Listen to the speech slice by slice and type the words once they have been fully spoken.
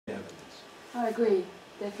I agree,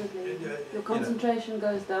 definitely. Your concentration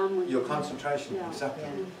goes down when your concentration, exactly.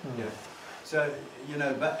 Yeah. So, you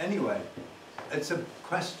know, but anyway, it's a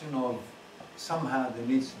question of somehow there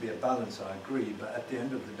needs to be a balance, I agree, but at the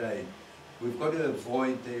end of the day, we've got to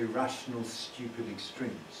avoid the irrational, stupid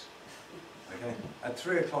extremes. Okay? At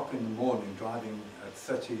 3 o'clock in the morning, driving at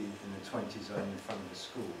 30 in the 20 zone in front of the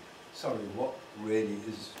school, sorry, what really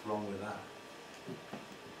is wrong with that?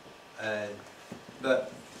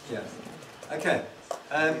 But, yeah. Okay.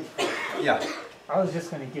 Yeah. I was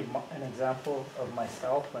just going to give an example of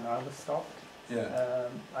myself when I was stopped. Yeah.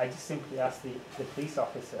 I just simply asked the police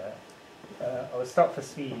officer, I was stopped for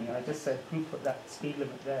speeding, and I just said, who put that speed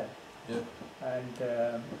limit there? Yeah.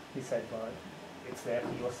 And he said, well, it's there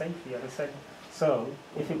for your safety. And I said, so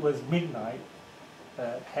if it was midnight,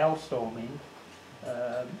 hailstorming,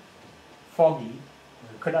 foggy,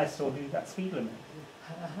 could I still do that speed limit?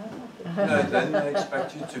 No, then they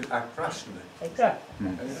expect you to act rationally. Exactly.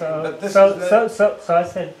 Okay. So I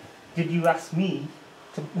said, did you ask me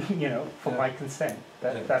to, you know, for my consent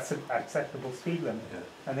that that's an acceptable speed limit? Yeah.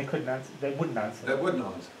 And they couldn't answer. They wouldn't answer. They wouldn't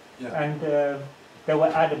answer. Yeah. And they were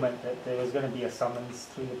adamant that there was going to be a summons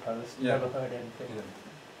through the post. Yeah. Never heard anything. Yeah.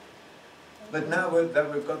 But now that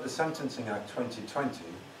we've got the Sentencing Act 2020,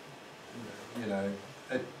 you know,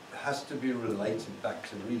 it has to be related back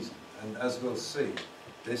to reason. And as we'll see,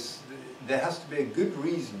 there has to be a good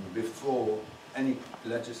reason before any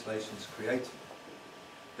legislation is created.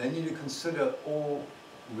 They need to consider all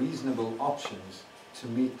reasonable options to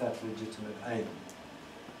meet that legitimate aim.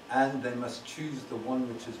 And they must choose the one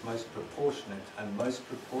which is most proportionate, and most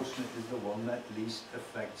proportionate is the one that least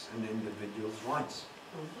affects an individual's rights.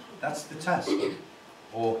 That's the test,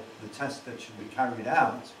 or the test that should be carried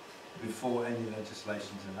out before any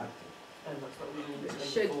legislation is enacted. And that's what we need. It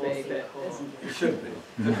should be, but isn't it? It should be.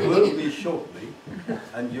 It will be shortly,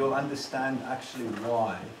 and you'll understand actually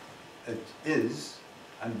why it is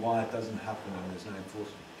and why it doesn't happen and there's no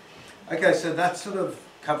enforcement. Okay, so that's sort of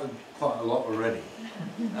covered quite a lot already.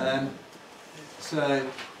 Okay.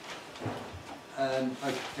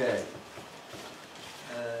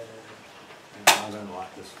 I don't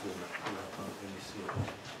like this format because I can't really see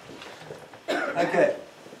it. Okay.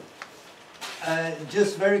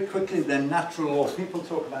 Just very quickly then, natural law. People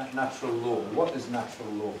talk about natural law. What is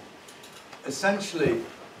natural law? Essentially,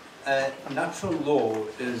 natural law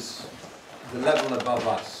is the level above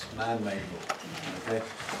us, man-made law. Okay?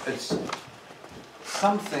 It's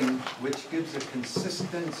something which gives a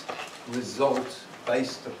consistent result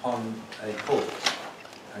based upon a cause.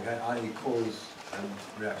 Okay? I.e. cause and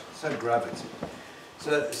reaction. So gravity.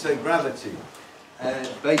 So gravity.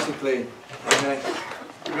 Basically, okay,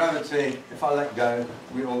 gravity, if I let go,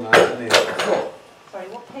 we all know it's only hit the floor. Sorry,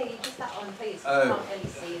 what page is that on, please? Oh, I can't really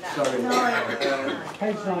see that. sorry.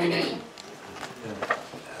 Page 9.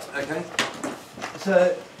 Yeah. Okay.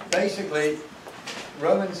 So basically,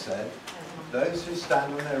 Roman said, those who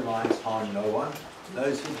stand on their rights harm no one,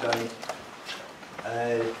 those who don't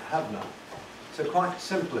have none. So quite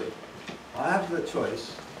simply, I have the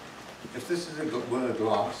choice. If this is were a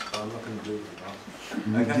glass, but I'm not going to do the glass,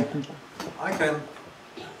 okay? I can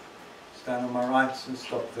stand on my rights and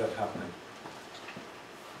stop that happening.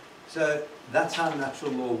 So that's how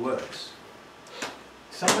natural law works.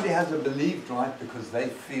 Somebody has a believed right because they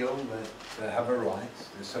feel that they have a right,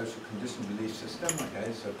 the social conditioned belief system,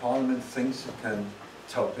 okay? So Parliament thinks it can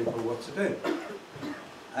tell people what to do.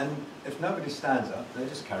 And if nobody stands up, they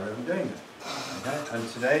just carry on doing it, okay? And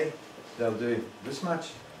today, they'll do this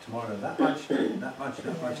much, tomorrow that much, that much,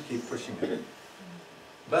 that much, keep pushing it.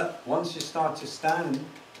 But once you start to stand,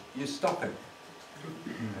 you're stopping,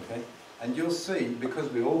 okay? And you'll see, because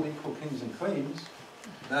we're all equal kings and queens,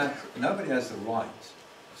 that nobody has the right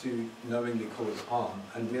to knowingly cause harm,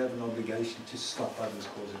 and we have an obligation to stop others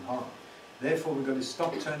causing harm. Therefore, we've got to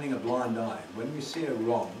stop turning a blind eye. When we see a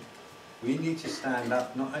wrong, we need to stand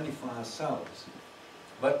up, not only for ourselves,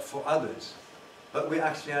 but for others. But we're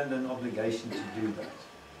actually under an obligation to do that,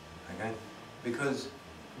 okay? Because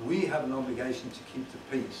we have an obligation to keep the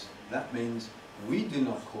peace. That means we do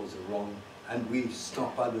not cause a wrong, and we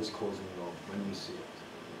stop others causing wrong when we see it.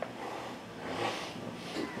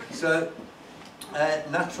 So,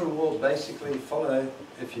 natural law basically follow,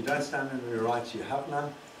 if you don't stand on your rights, you have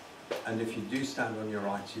none, and if you do stand on your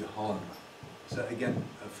rights, you harm none. So again,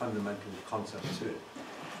 a fundamental concept to it.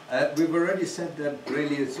 We've already said that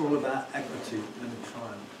really it's all about equity. Let me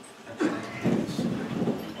try and actually do this.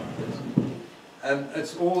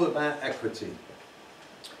 It's all about equity.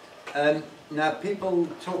 Now people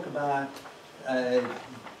talk about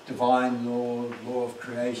divine law, law of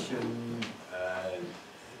creation,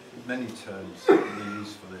 many terms we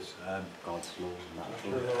use for this. God's law,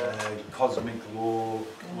 natural law. cosmic law,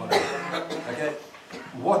 whatever. Okay,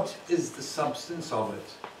 what is the substance of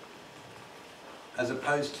it, as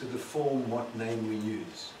opposed to the form, what name we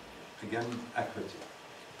use? Again, equity.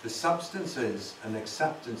 The substance is an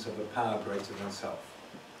acceptance of a power greater than self.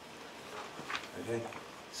 Okay,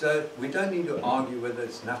 so we don't need to argue whether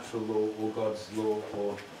it's natural law or God's law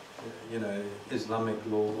or, you know, Islamic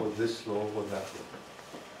law or this law or that law.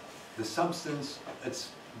 The substance, it's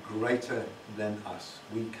greater than us.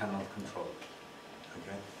 We cannot control it.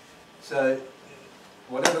 Okay, so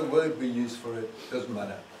whatever word we use for it doesn't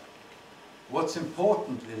matter. What's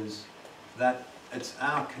important is that it's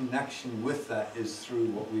our connection with that is through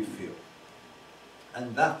what we feel.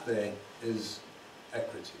 And that there is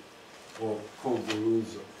equity, or called the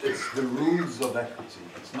rules of, it's the rules of equity.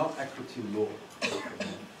 It's not equity law.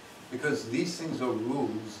 Because these things are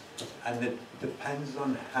rules, and it depends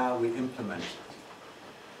on how we implement it.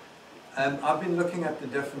 I've been looking at the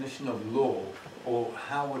definition of law, or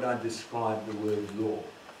how would I describe the word law?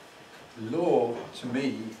 Law, to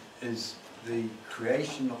me, is the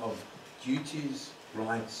creation of duties,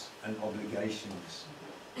 rights, and obligations.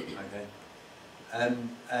 Okay,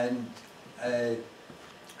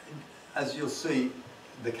 as you'll see,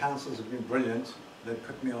 the councils have been brilliant. They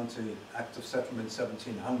put me onto Act of Settlement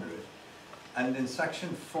 1700, and in Section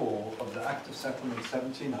 4 of the Act of Settlement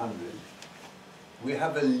 1700, we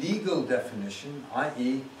have a legal definition,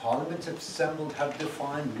 i.e., Parliament assembled have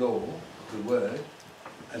defined law, the word,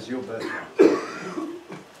 as your birthright.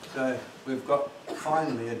 So we've got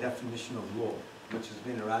finally a definition of law, which has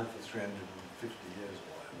been around for 350 years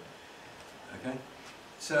or whatever. Okay?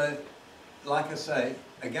 So, like I say,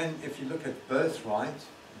 again, if you look at birthright,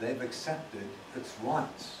 they've accepted its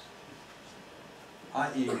rights.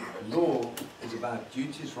 I.e., law is about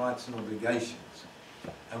duties, rights, and obligations.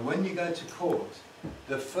 And when you go to court,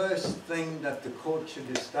 the first thing that the court should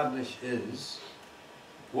establish is,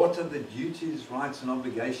 what are the duties, rights, and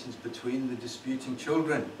obligations between the disputing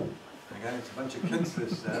children? Again, it's a bunch of kids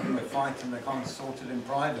that's having a fight and they can't sort it in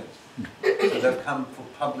private. So they've come for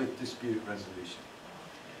public dispute resolution.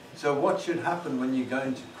 So what should happen when you go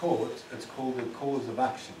into court? It's called a cause of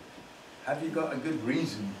action. Have you got a good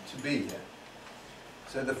reason to be here?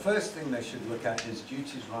 So the first thing they should look at is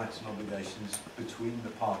duties, rights, and obligations between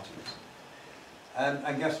the parties.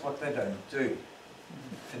 And guess what they don't do?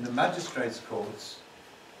 In the magistrates' courts,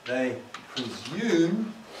 they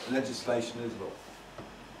presume legislation is law.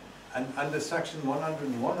 And under Section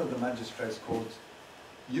 101 of the Magistrates' Court,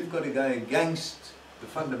 you've got to go against the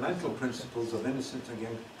fundamental principles of innocent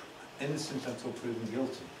until proven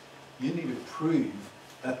guilty. You need to prove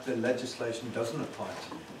that the legislation doesn't apply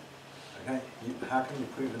to you. Okay? How can you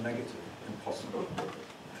prove a negative? Impossible.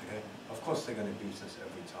 Okay? Of course they're going to beat us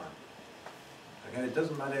every time. Okay? It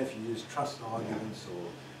doesn't matter if you use trust arguments or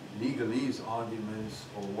legalese arguments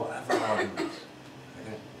or whatever arguments.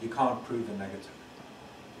 Okay? You can't prove a negative.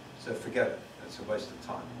 So forget it. It's a waste of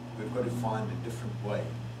time. We've got to find a different way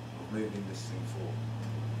of moving this thing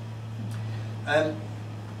forward.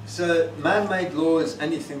 So man-made law is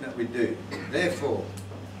anything that we do. Therefore,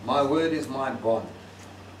 my word is my bond.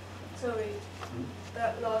 Sorry,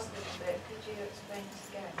 that last little bit, could you explain this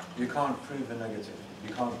again? You can't prove a negative.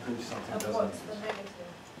 You can't prove something And doesn't what's the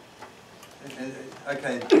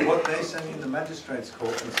negative? Okay, what they're saying in the Magistrates'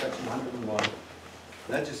 Court in Section 101,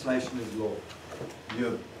 legislation is law.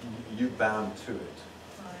 You're bound to it.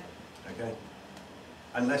 Right. Okay?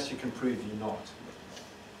 Unless you can prove you're not.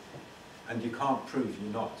 And you can't prove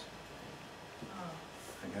you're not.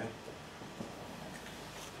 Oh. Okay?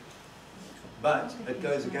 But it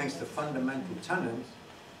goes against the fundamental tenet,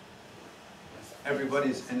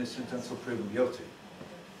 everybody's innocent until proven guilty.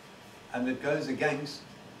 And it goes against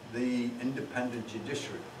the independent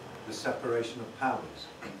judiciary, the separation of powers.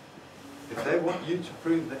 If they want you to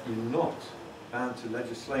prove that you're not bound to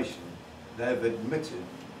legislation, they've admitted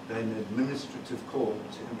they're an administrative court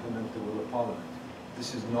to implement the will of Parliament.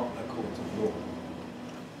 This is not a court of law.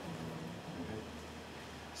 Okay?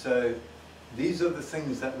 So these are the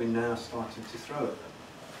things that we're now starting to throw at them.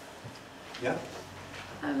 Yeah?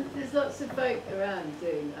 There's lots of folk around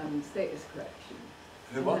doing status correction.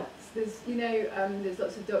 Who what? There's, you know, there's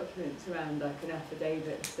lots of documents around, like an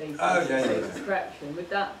affidavit of status, status correction. Would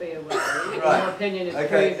that be a way, in your opinion, of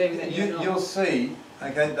proving that you're not? You'll see,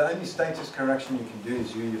 okay, the only status correction you can do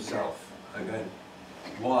is you yourself, okay?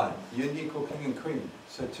 Why? You're an equal king and queen.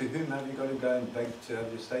 So to whom have you got to go and beg to have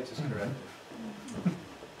your status corrected?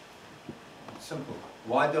 Simple.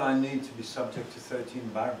 Why do I need to be subject to 13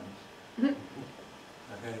 barons?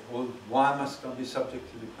 Okay, or why must I be subject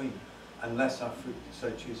to the Queen? Unless I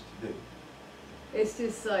so choose to do. It's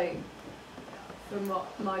just like, from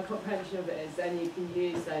what my comprehension of it is, then you can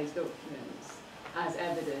use those documents as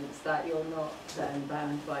evidence that you're not then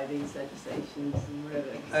bound by these legislations and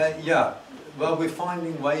rulings. Yeah, well, we're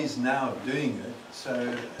finding ways now of doing it.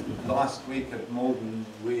 So last week at Morgan,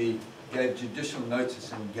 we gave judicial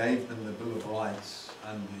notice and gave them the Bill of Rights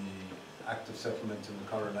and the Act of Settlement and the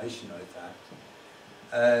Coronation Oath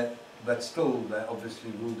Act. But still, they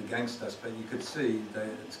obviously ruled against us. But you could see that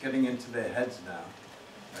it's getting into their heads now.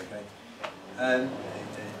 Okay, and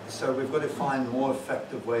so we've got to find more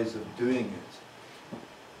effective ways of doing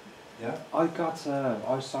it. Yeah.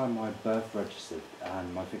 I signed my birth registered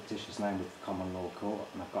and my fictitious name with the common law court,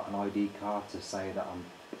 and I've got an ID card to say that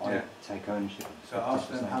I take ownership of the So ask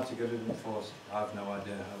them name. how to get it enforced. I have no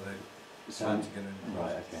idea how they plan to get it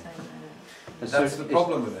enforced. Right, okay. That's the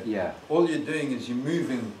problem with it. Yeah. All you're doing is you're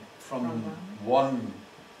moving from one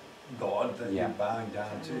god that Yeah. you're bowing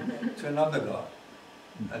down to another god,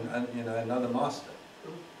 and you know, another master.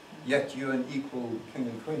 Yet you're an equal king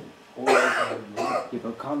and queen. All over the world. Yeah,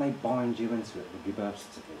 but can't they bind you into it with your birth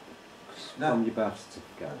certificate? No. From your birth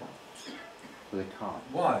certificate. But they can't.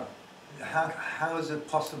 Why? How is it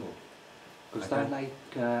possible? Because Okay. don't they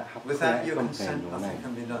have Without create your company in consent, your nothing name?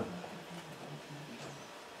 can be done.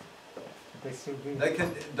 They still do. They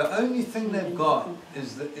can. The only thing they've got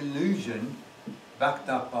is the illusion, backed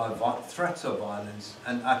up by threats of violence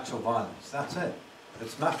and actual violence. That's it.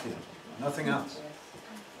 It's mafia. Nothing else.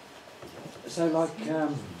 So like, I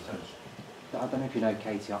don't know if you know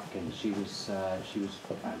Katie Hopkins. She was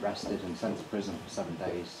arrested and sent to prison for 7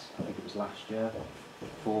 days. I think it was last year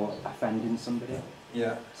for offending somebody.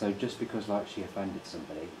 Yeah. So just because like she offended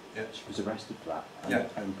somebody, Yeah. she was arrested for that and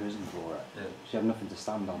Yeah. in prison for it. Yeah. She had nothing to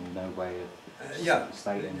stand on, no way of Yeah.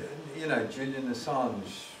 stating. You know, Julian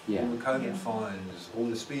Assange, Yeah. all the COVID fines, all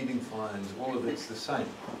the speeding fines, all of it's the same.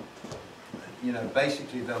 You know,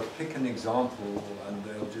 basically they'll pick an example and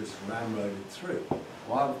they'll just ramrod it through.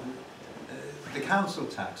 While the council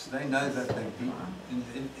tax, they know that they've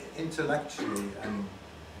beaten intellectually, and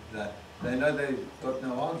that they know they've got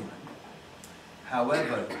no argument.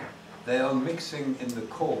 However, they are mixing in the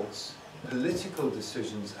courts political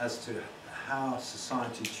decisions as to how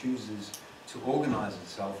society chooses to organize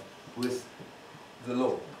itself with the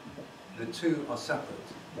law. The two are separate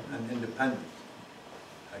and independent.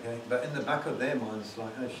 Okay, but in the back of their minds, it's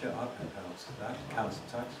like, oh shit, I pay council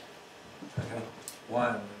tax. Okay,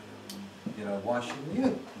 why, you know, why shouldn't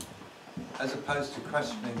you? As opposed to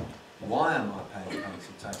questioning, why am I paying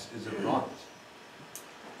council tax? Is it right?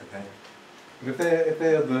 Okay. And if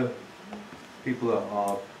they're the people that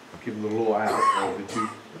are giving the law out or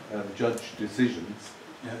the judge decisions,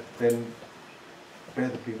 Yeah. then they're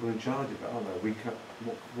the people in charge of it, aren't they? We can,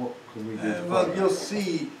 what can we do? To Well, fight you'll that?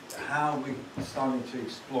 see how we're starting to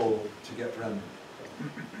explore to get remedy.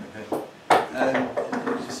 Okay.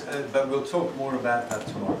 But we'll talk more about that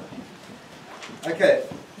tomorrow. Okay.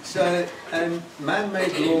 So,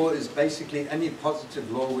 man-made law is basically any positive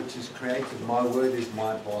law which is created. My word is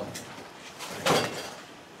my bond.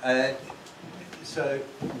 Okay. So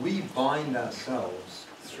we bind ourselves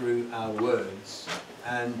through our words,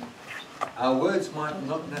 and our words might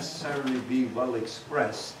not necessarily be well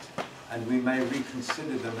expressed, and we may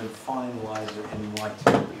reconsider them and finalize it in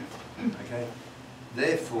writing. Okay.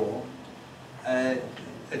 Therefore,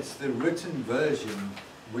 it's the written version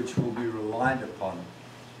which will be relied upon,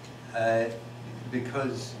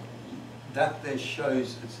 because that there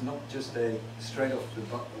shows it's not just a straight off the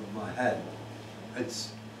top of my head.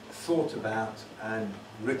 It's thought about and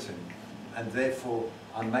written, and therefore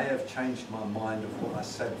I may have changed my mind of what I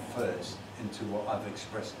said first into what I've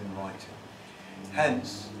expressed in writing.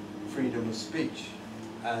 Hence, freedom of speech,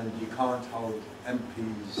 and you can't hold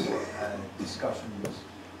MPs' discussions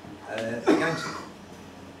against them.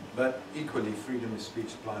 But equally, freedom of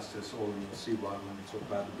speech applies to us all, and you'll see why when we talk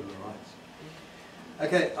about the Bill of Rights.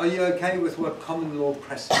 Okay, are you okay with what common law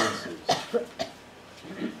precedence is?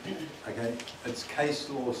 Okay, it's case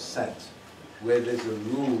law set where there's a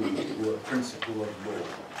rule or a principle of law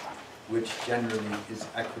which generally is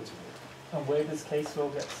equitable. And where does case law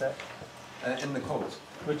get set? In the courts,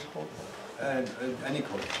 Which courts? any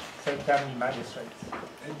court. So it can be magistrates.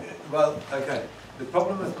 Well, okay, the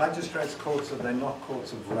problem with magistrates' courts is they're not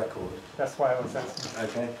courts of record, That's why I was asking.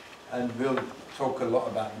 okay? And we'll talk a lot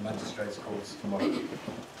about the magistrates' courts tomorrow.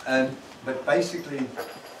 But basically,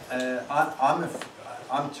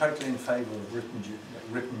 I'm totally in favour of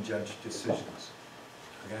written judge decisions,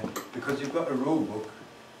 okay? Because you've got a rule book,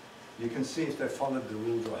 you can see if they followed the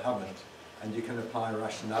rules or haven't, and you can apply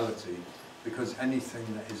rationality, because anything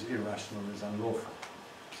that is irrational is unlawful.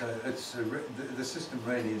 So it's the system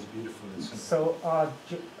really is beautiful and simple. So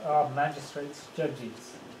are magistrates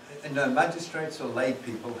judges? No, magistrates are lay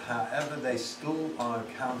people, however they still are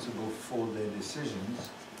accountable for their decisions,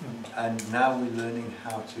 and now we're learning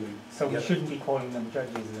how to... So we shouldn't be calling them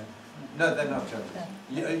judges then? No, they're not judges.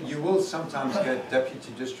 You will sometimes get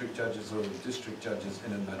deputy district judges or district judges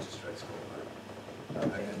in a magistrate's court.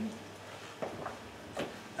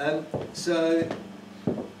 Okay. So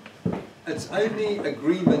it's only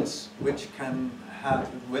agreements which can have,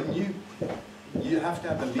 when you have to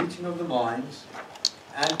have a meeting of the minds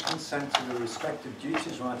and consent to the respective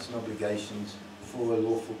duties, rights and obligations for a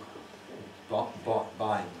lawful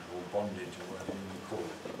buying or bondage or whatever you call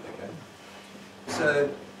it. Okay? So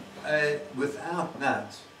without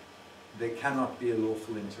that, there cannot be a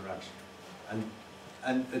lawful interaction.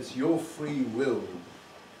 And it's your free will.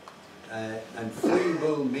 And free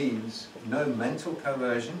will means no mental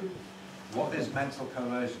coercion. What is mental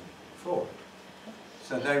coercion? Fraud.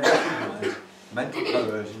 So they recognize mental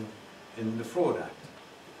coercion in the Fraud Act.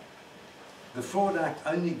 The Fraud Act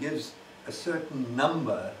only gives a certain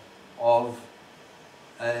number of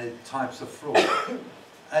types of fraud,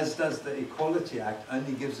 as does the Equality Act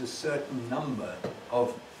only gives a certain number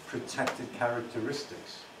of protected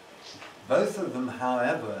characteristics. Both of them,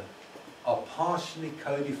 however, are partially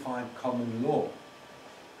codified common law.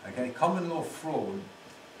 Okay, common law fraud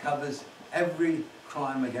covers every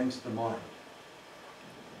crime against the mind.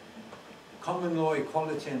 Common law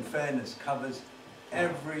equality and fairness covers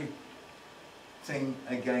everything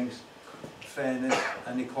against fairness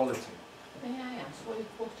and equality. May I ask what you're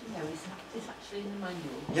quoting now? Is this actually in the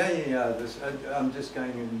manual? Yeah. I'm just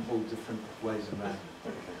going in all different ways around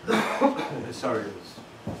it. Sorry, it was...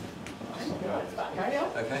 Carry on.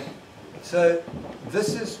 Okay. So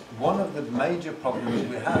this is one of the major problems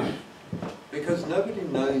we have, because nobody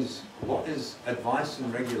knows what is advice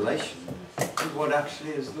and regulation and what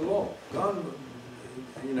actually is the law. Go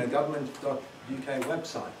on, government.uk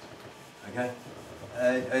website, okay,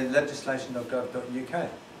 legislation.gov.uk.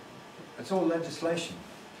 It's all legislation.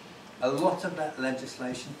 A lot of that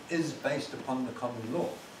legislation is based upon the common law,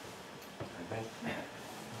 okay,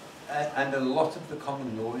 and a lot of the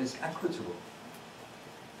common law is equitable.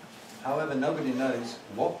 However, nobody knows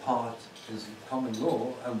what part is common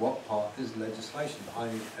law and what part is legislation,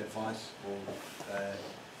 i.e. advice or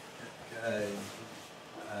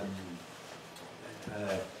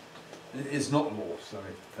is not law,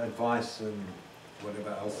 sorry, advice and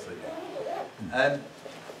whatever else they do.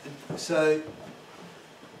 So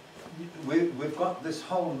we've got this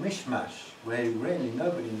whole mishmash where really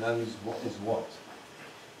nobody knows what is what.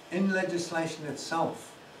 In legislation itself,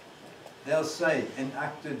 they'll say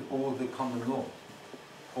enacted or the common law,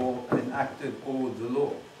 or enacted or the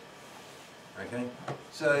law. Okay?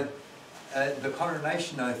 So the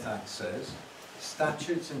Coronation Oath Act says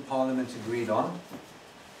statutes in Parliament agreed on,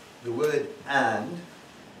 the word and,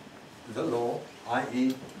 the law,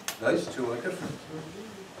 i.e. those two are different.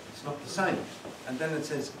 It's not the same. And then it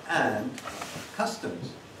says and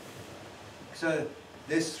customs. So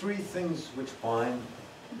there's three things which bind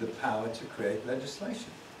the power to create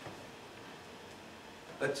legislation.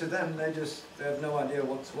 But to them, they have no idea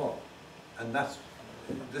what's what. And that's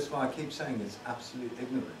why I keep saying it's absolute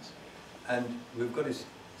ignorance. And we've got to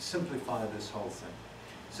simplify this whole thing.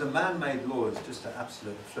 So man-made law is just an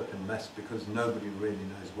absolute flipping mess because nobody really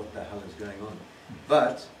knows what the hell is going on.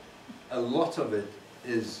 But a lot of it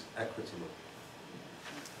is equitable.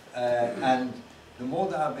 And the more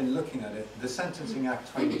that I've been looking at it, the Sentencing Act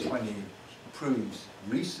 2020 proves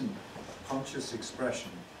recent conscious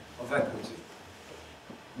expression of equity.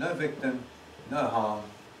 No victim, no harm,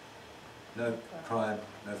 no crime,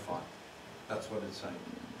 no fine. That's what it's saying.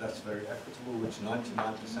 That's very equitable, which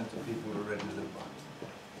 99% of people already live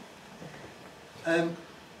by.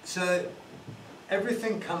 So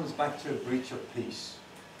everything comes back to a breach of peace.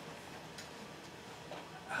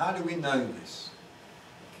 How do we know this?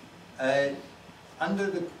 Under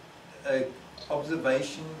the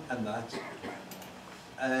observation and that,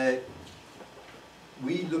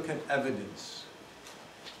 we look at evidence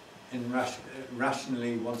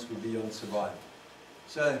rationally once we're beyond survival.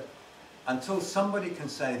 So until somebody can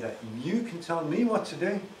say that you can tell me what to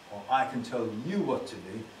do, or I can tell you what to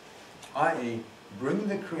do, i.e. bring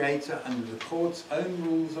the creator under the court's own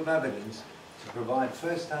rules of evidence to provide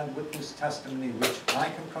first-hand witness testimony which I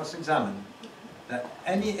can cross-examine, that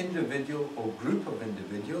any individual or group of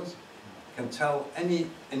individuals can tell any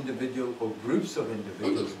individual or groups of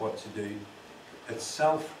individuals what to do, it's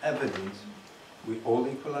self-evident. We're all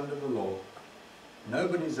equal under the law.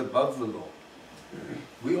 Nobody's above the law.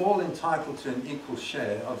 We're all entitled to an equal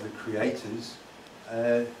share of the Creator's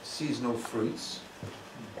seasonal fruits,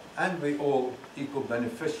 and we're all equal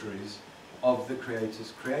beneficiaries of the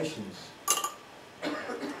Creator's creations.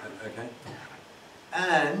 Okay?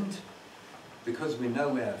 And because we know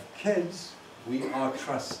we have kids, we are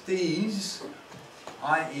trustees,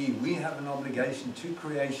 i.e. we have an obligation to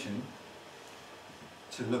creation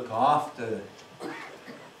to look after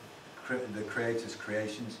the Creator's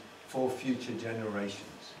creations for future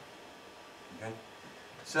generations. Okay?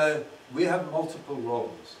 So we have multiple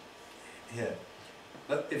roles here.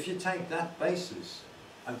 But if you take that basis,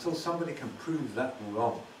 until somebody can prove that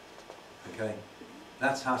wrong, okay,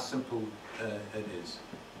 that's how simple it is.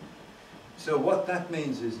 So what that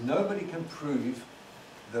means is nobody can prove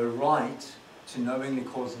the right to knowingly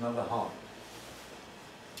cause another harm.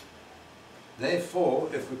 Therefore,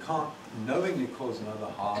 if we can't knowingly cause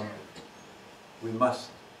another harm, we must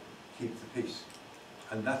keep the peace.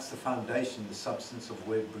 And that's the foundation, the substance of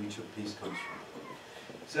where breach of peace comes from.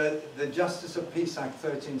 So the Justice of Peace Act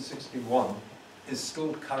 1361 is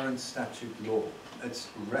still current statute law. It's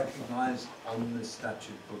recognised on the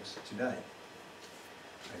statute books today.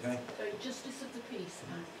 Okay? So Justice of the Peace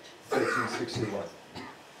Act. 1361.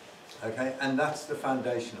 Okay, and that's the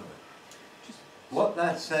foundation of it. What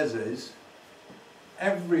that says is,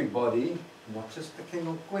 everybody, not just the king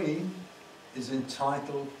or queen, is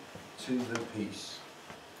entitled to the peace.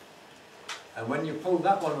 And when you pull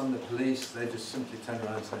that one on the police, they just simply turn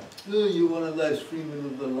around and say, oh, you're one of those freemen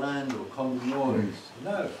of the land or common lawyers.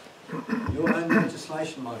 No, your own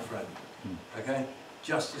legislation, my friend. Okay?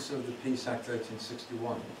 Justice of the Peace Act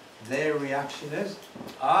 1361. Their reaction is,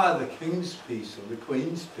 the king's peace or the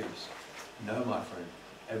queen's peace. No, my friend,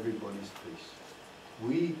 everybody's peace.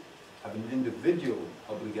 We have an individual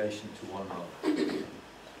obligation to one another.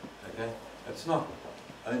 Okay? That's not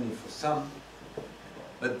only for some,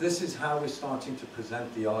 but this is how we're starting to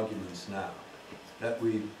present the arguments now, that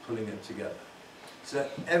we're pulling it together. So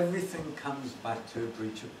everything comes back to a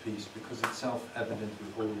breach of peace because it's self-evident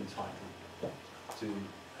we're all entitled to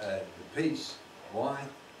the peace. Why?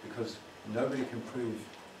 Because nobody can prove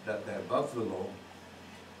that they're above the law.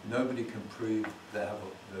 Nobody can prove they have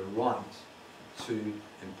the right to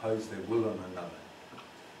impose their will on another.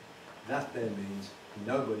 That then means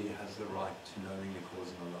nobody has the right to knowingly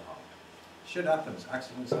cause another harm. Shit happens,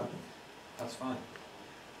 accidents happen, that's fine.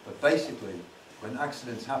 But basically, when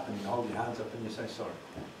accidents happen, you hold your hands up and you say sorry.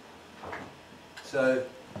 So,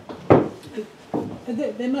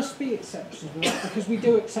 there must be exceptions, right? Because we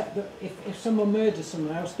do accept that if someone murders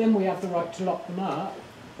someone else, then we have the right to lock them up.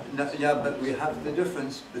 no, yeah, but we have the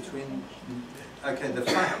difference between, okay, the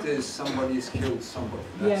fact is somebody's killed somebody,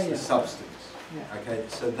 that's the substance. Yeah. Okay,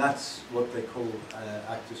 so that's what they call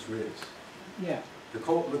actus reus. Yeah. The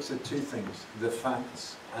court looks at two things, the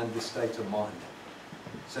facts and the state of mind.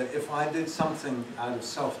 So if I did something out of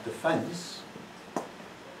self-defense,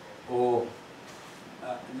 or,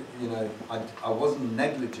 you know, I wasn't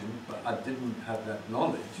negligent, but I didn't have that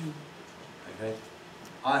knowledge, okay,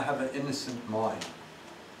 I have an innocent mind.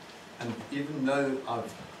 And even though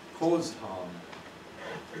I've caused harm,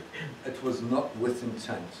 it was not with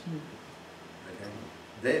intent. Okay?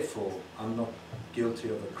 Therefore, I'm not guilty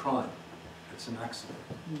of a crime. It's an accident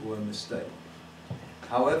or a mistake.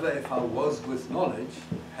 However, if I was with knowledge,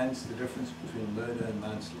 hence the difference between murder and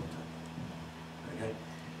manslaughter. Okay?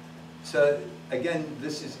 So, again,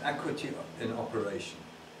 this is equity in operation.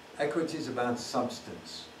 Equity is about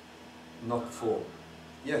substance, not form.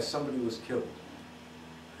 Yes, somebody was killed.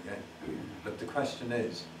 Okay? But the question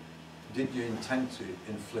is, did you intend to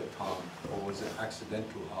inflict harm, or was it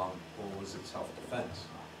accidental harm, or was it self-defense?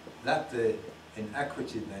 That there, in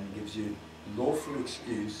equity, then gives you lawful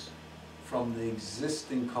excuse from the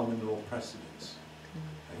existing common law precedents.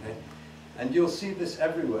 Okay? And you'll see this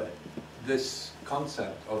everywhere, this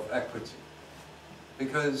concept of equity.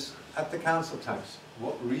 Because at the council tax,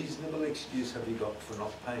 what reasonable excuse have you got for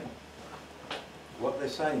not paying? What they're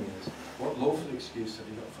saying is, what lawful excuse have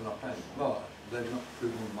you got for not paying? Well, they've not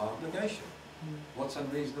proven my obligation. What's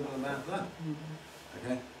unreasonable about that?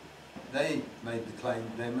 Okay? They made the claim,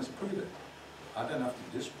 they must prove it. I don't have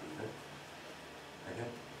to disprove it. Okay?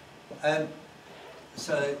 And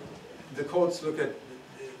so the courts look at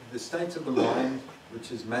the state of the mind,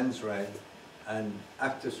 which is mens rea, and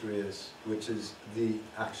actus reus, which is the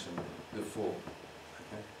action, the form.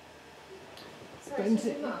 Okay? Sorry,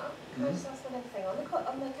 so Mark, can I just ask one other thing?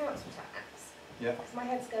 On the council tax, Yeah. because my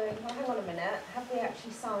head's going, well, hang on a minute, have we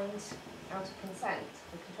actually signed out of consent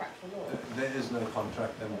the contractual law? There is no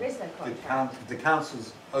contract. There is no contract. The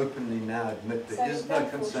councils openly now admit there is no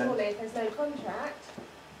consent. Surely if there's no contract,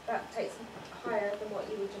 that takes the higher than what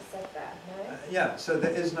you were just said there, no? Yeah, so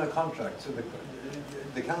there is no contract. So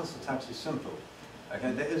the council tax is simple.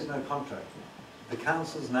 Okay, there is no contract. The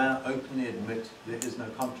councils now openly admit there is no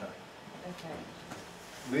contract. Okay.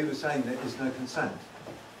 We were saying there is no consent.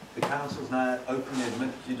 The councils now openly admit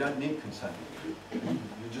you don't need consent.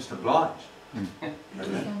 You're just obliged.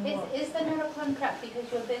 Is there not a contract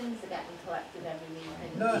because your bins are getting collected every week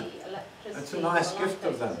and No. the electricity? It's a nice or gift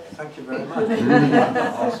of them. light Thank you very much.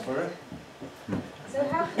 Ask for it. So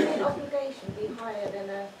how can an obligation be higher than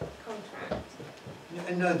a contract?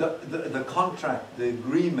 No, the contract, the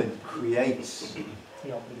agreement creates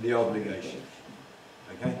the obligation.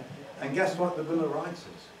 Okay? And guess what the Bill of Rights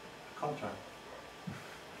is? A contract.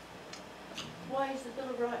 Why is the Bill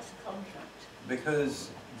of Rights a contract? Because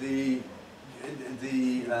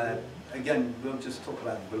again, we'll just talk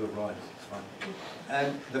about the Bill of Rights, it's fine.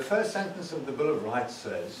 And the first sentence of the Bill of Rights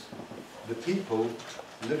says, the people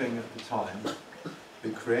living at the time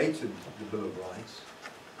who created the Bill of Rights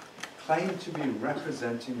claim to be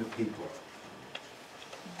representing the people.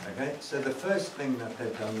 Okay, so the first thing that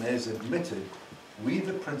they've done is admitted, we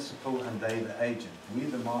the principal and they the agent, we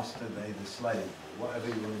the master, they the slave, or whatever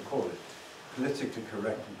you want to call it. Politically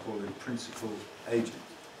correct, we call it principal agent.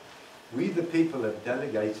 We the people have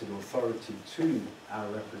delegated authority to our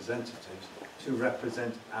representatives to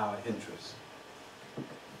represent our interests.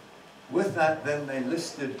 With that, then they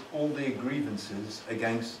listed all the grievances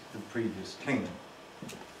against the previous king.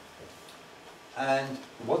 And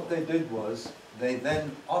what they did was, they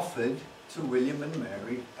then offered to William and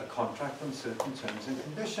Mary a contract on certain terms and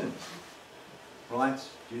conditions. Rights,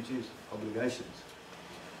 duties, obligations.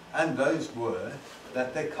 And those were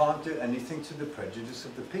that they can't do anything to the prejudice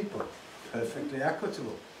of the people. Perfectly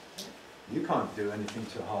equitable. You can't do anything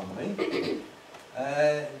to harm me.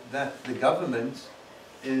 That the government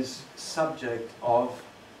is subject of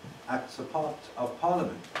acts of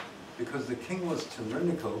Parliament. Because the king was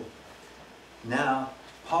tyrannical, now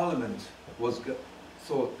Parliament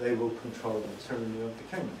thought they will control the tyranny of the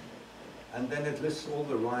kingdom. And then it lists all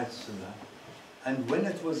the rights and that. And when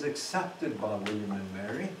it was accepted by William and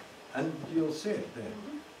Mary, and you'll see it there,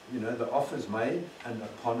 you know, the offer's made, and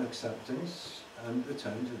upon acceptance and the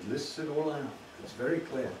terms, it lists it all out. It's very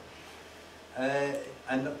clear.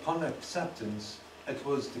 And upon acceptance, it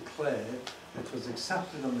was declared, it was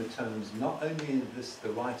accepted on the terms, not only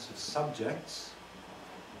the rights of subjects,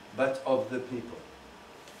 but of the people.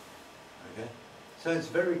 Okay? So it's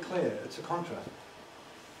very clear, it's a contract.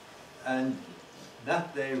 And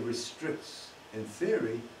that there restricts, in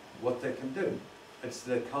theory, what they can do. It's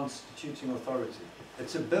the constituting authority.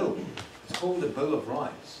 It's a bill. It's called a Bill of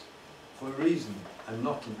Rights for a reason, and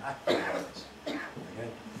not an act of rights. Okay?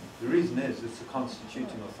 The reason is it's the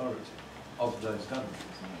constituting authority of those governments.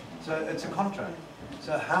 So it's a contract.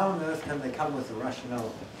 So how on earth can they come with a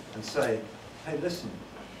rationale and say, hey, listen,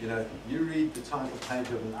 you know, you read the title page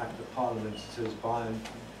of an Act of Parliament, it says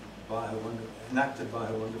enacted by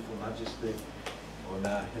Her Wonderful Majesty, or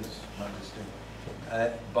now His Majesty,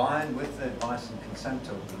 by and with the advice and consent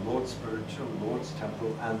of the Lord Spiritual, Lord's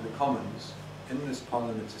Temple, and the Commons, in this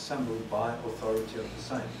Parliament assembled by authority of the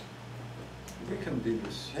same. We can do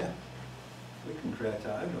this, yeah. We can create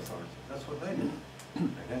our own authority. That's what they do.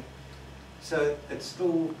 Okay? So it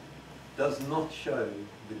still does not show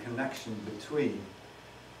the connection between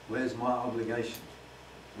where's my obligation?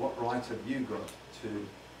 What right have you got to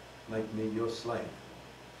make me your slave?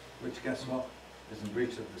 Which, guess what, is in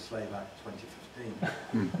breach of the Slave Act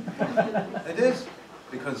 2015. It is,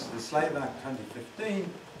 because the Slave Act 2015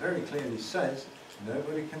 very clearly says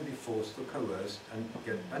nobody can be forced or coerced and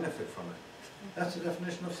get benefit from it. That's the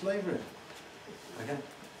definition of slavery. Okay?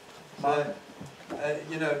 So,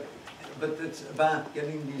 you know, but it's about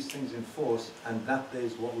getting these things enforced, and that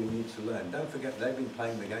is what we need to learn. Don't forget, they've been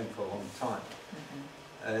playing the game for a long time.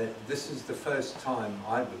 This is the first time,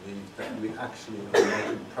 I believe, that we actually are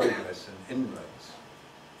making progress and inroads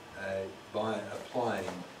by applying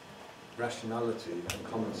rationality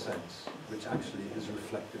and common sense, which actually is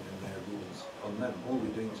reflected in their rules on them. All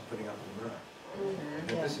we're doing is putting up a mirror.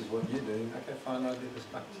 Okay, this is what you're doing. Okay, fine, I'll do this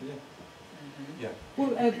back to you. Yeah.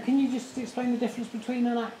 Well, can you just explain the difference between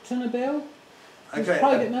an act and a bill? There's Okay,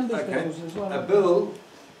 private members' bills as well. A bill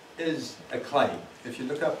is a claim. If you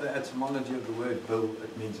look up the etymology of the word bill,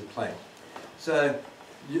 it means a claim. So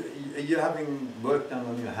you're having work done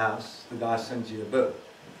on your house, the guy sends you a bill.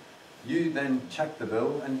 You then check the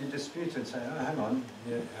bill and you dispute it and say, oh, hang on,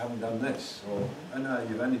 you haven't done this, or oh no,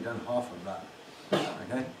 you've only done half of that.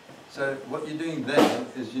 Okay? So what you're doing then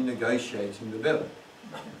is you're negotiating the bill.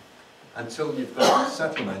 Until you've got a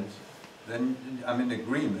settlement, then I'm in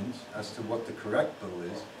agreement as to what the correct bill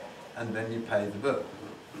is, and then you pay the bill.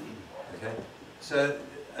 Okay? So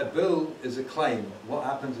a bill is a claim. What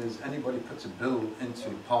happens is anybody puts a bill into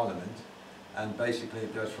Parliament, and basically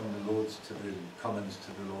it goes from the Lords to the Commons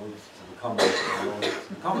to the Lords to the Commons to the Lords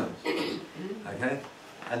to the Commons. Okay?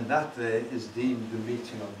 And that there is deemed the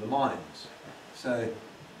meeting of the minds. So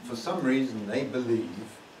for some reason they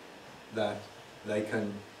believe that they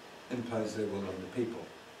can impose their will on the people.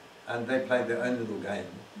 And they play their own little game.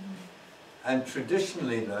 And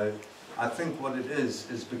traditionally though, I think what it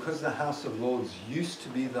is because the House of Lords used to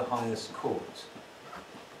be the highest court,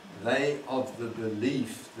 they of the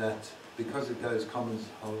belief that because it goes Commons,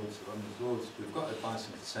 Lords, we've got advice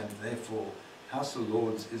and consent, therefore House of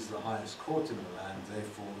Lords is the highest court in the land,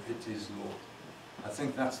 therefore it is law. I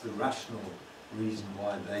think that's the rational reason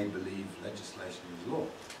why they believe legislation is law.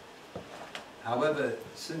 However,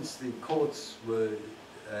 since the courts were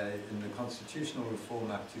in the Constitutional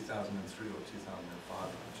Reform Act 2003 or 2005, I'm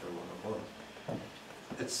not sure what it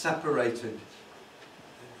was, it separated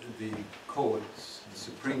the courts, the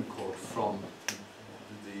Supreme Court, from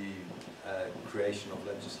the creation of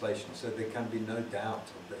legislation. So there can be no doubt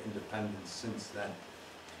of the independence since then.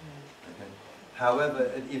 Okay. However,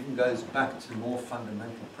 it even goes back to more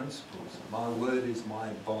fundamental principles. My word is my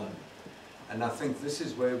bond. And I think this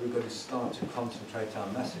is where we've got to start to concentrate our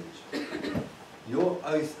message. Your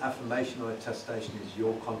oath, affirmation or attestation is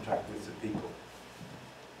your contract with the people.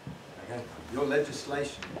 Okay? Your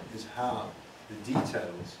legislation is how, the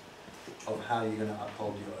details of how you're going to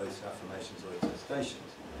uphold your oaths, affirmations or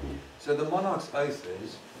attestations. So the monarch's oath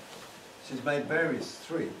is, she's made various,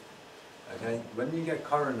 3. Okay? When you get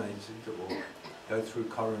coronated or go through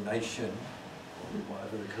coronation, or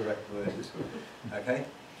whatever the correct word is, okay?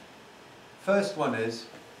 First one is,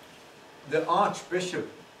 the Archbishop,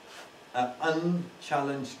 an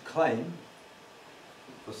unchallenged claim,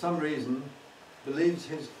 for some reason, believes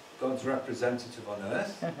he's God's representative on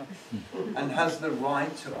earth and has the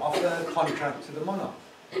right to offer a contract to the monarch.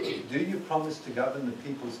 Do you promise to govern the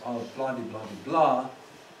peoples of blah, blah, blah, blah,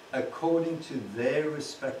 according to their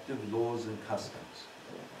respective laws and customs?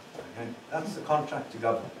 Okay? That's the contract to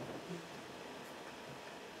govern.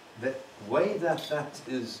 The way that that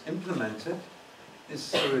is implemented is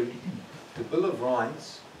through the Bill of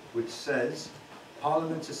Rights, which says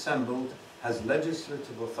Parliament assembled has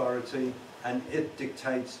legislative authority and it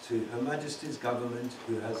dictates to Her Majesty's government,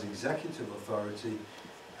 who has executive authority,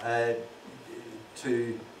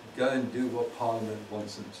 to go and do what Parliament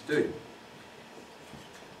wants them to do.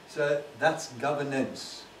 So that's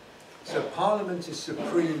governance. So Parliament is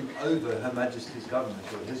supreme over Her Majesty's government,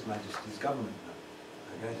 or His Majesty's government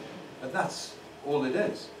now. Okay? But that's all it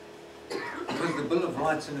is. Because the Bill of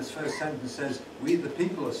Rights in its first sentence says, we the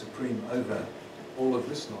people are supreme over all of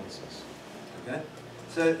this nonsense. Okay?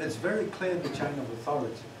 So it's very clear the chain of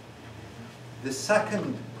authority. The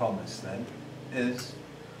second promise then is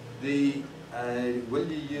the will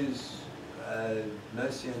you use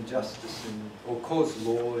mercy and justice or cause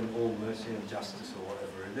law in all mercy and justice or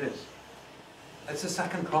whatever it is. It's a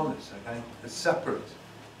second promise, okay? It's separate.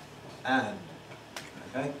 And,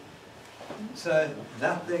 okay? So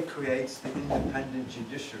that there creates the independent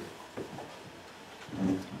judiciary.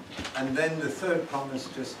 And then the third promise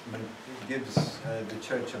just gives the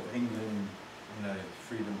Church of England,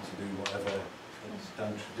 freedom to do whatever is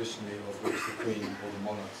done traditionally, of which the Queen or the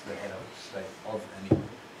monarch's the head of the state of any.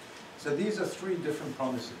 So these are 3 different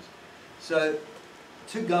promises. So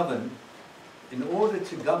to govern, in order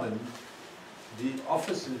to govern, the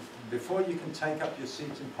officers, before you can take up your seat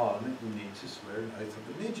in Parliament, you need to swear an oath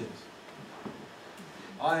of allegiance.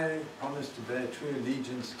 I promise to bear true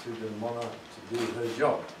allegiance to the monarch to do her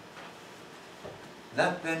job.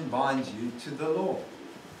 That then binds you to the law,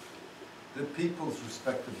 the people's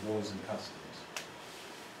respective laws and customs.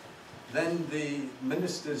 Then the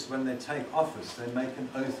ministers, when they take office, they make an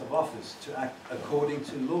oath of office to act according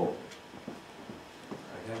to law.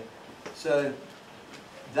 Okay? So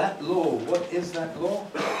that law, what is that law?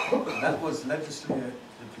 That was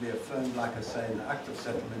legislatively affirmed, like I say, in the Act of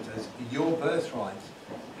Settlement as your birthright,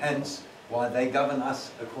 hence why they govern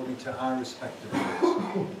us according to our respective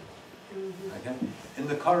laws. Okay? In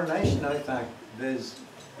the Coronation Oath Act,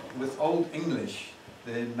 with Old English,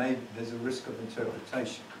 there's a risk of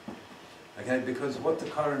interpretation. Okay? Because what the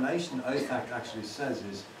Coronation Oath Act actually says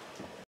is,